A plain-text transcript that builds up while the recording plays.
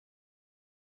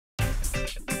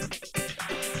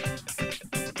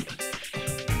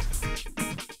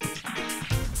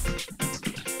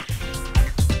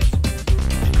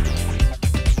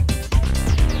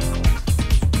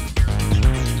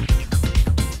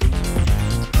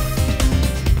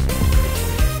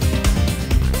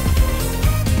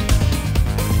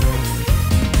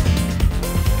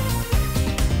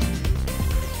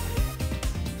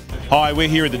Hi, we're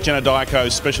here at the Genodico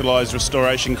Specialised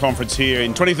Restoration Conference here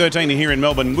in 2013 here in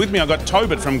Melbourne. With me I've got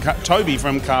Toby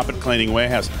from Carpet Cleaning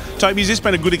Warehouse. Toby, has this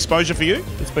been a good exposure for you?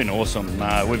 It's been awesome.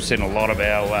 We've seen a lot of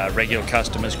our regular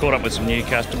customers, caught up with some new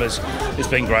customers. It's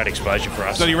been great exposure for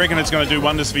us. So do you reckon it's going to do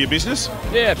wonders for your business?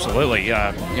 Yeah, absolutely.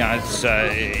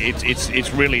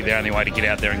 It's really the only way to get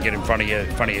out there and get in front of your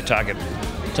target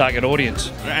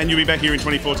audience. And you'll be back here in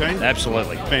 2014?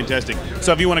 Absolutely. Fantastic.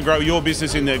 So if you want to grow your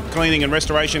business in the cleaning and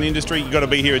restoration industry, you've got to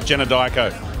be here at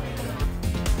Genodico.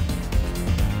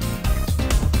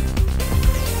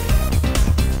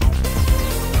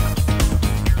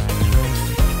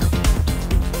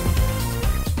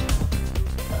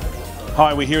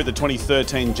 Hi, we're here at the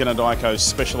 2013 Genodico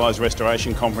Specialised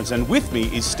Restoration Conference, and with me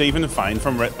is Stephen Fain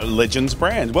from Legends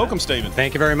Brand. Welcome, Stephen.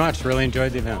 Thank you very much. Really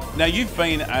enjoyed the event. Now, you've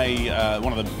been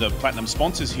one of the platinum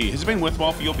sponsors here. Has it been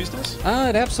worthwhile for your business?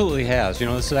 It absolutely has. You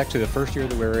know, this is actually the first year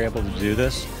that we were able to do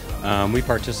this. We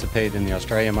participated in the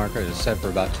Australia market, as I said, for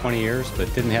about 20 years,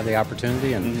 but didn't have the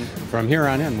opportunity, and from here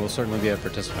on in, we'll certainly be a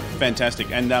participant.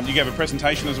 Fantastic. And you gave a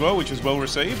presentation as well, which was well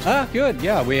received? Good,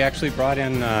 yeah. We actually brought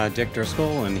in Dick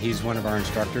Driscoll, and he's one of our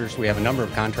instructors. We have a number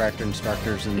of contractor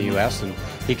instructors in the U.S., and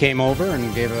he came over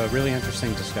and gave a really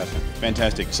interesting discussion.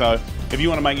 Fantastic. So if you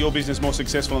want to make your business more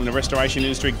successful in the restoration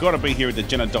industry, got to be here at the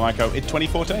Genodico in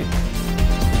 2014.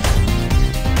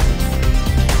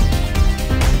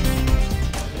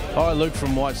 Hi, Luke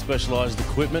from White Specialised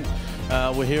Equipment.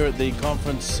 We're here at the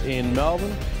conference in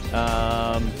Melbourne.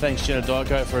 Thanks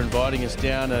Genodico for inviting us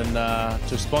down and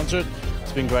to sponsor it.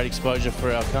 It's been great exposure for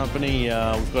our company.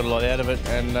 We've got a lot out of it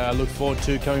and look forward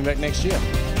to coming back next year.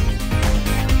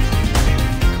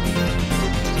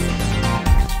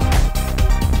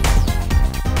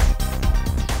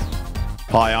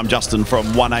 Hi, I'm Justin from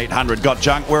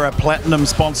 1-800-GOT-JUNK. We're a platinum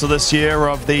sponsor this year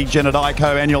of the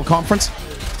Genodico annual conference.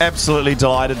 Absolutely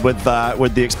delighted with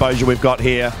the exposure we've got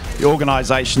here. The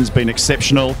organisation's been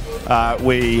exceptional.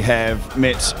 We have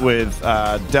met with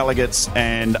delegates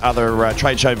and other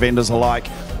trade show vendors alike.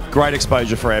 Great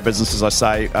exposure for our business, as I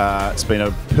say. It's been a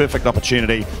perfect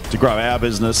opportunity to grow our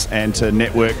business and to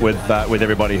network with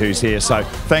everybody who's here. So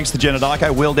thanks to Genodico.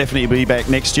 We'll definitely be back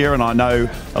next year, and I know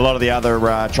a lot of the other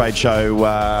trade show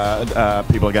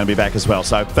people are going to be back as well.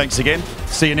 So thanks again.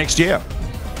 See you next year.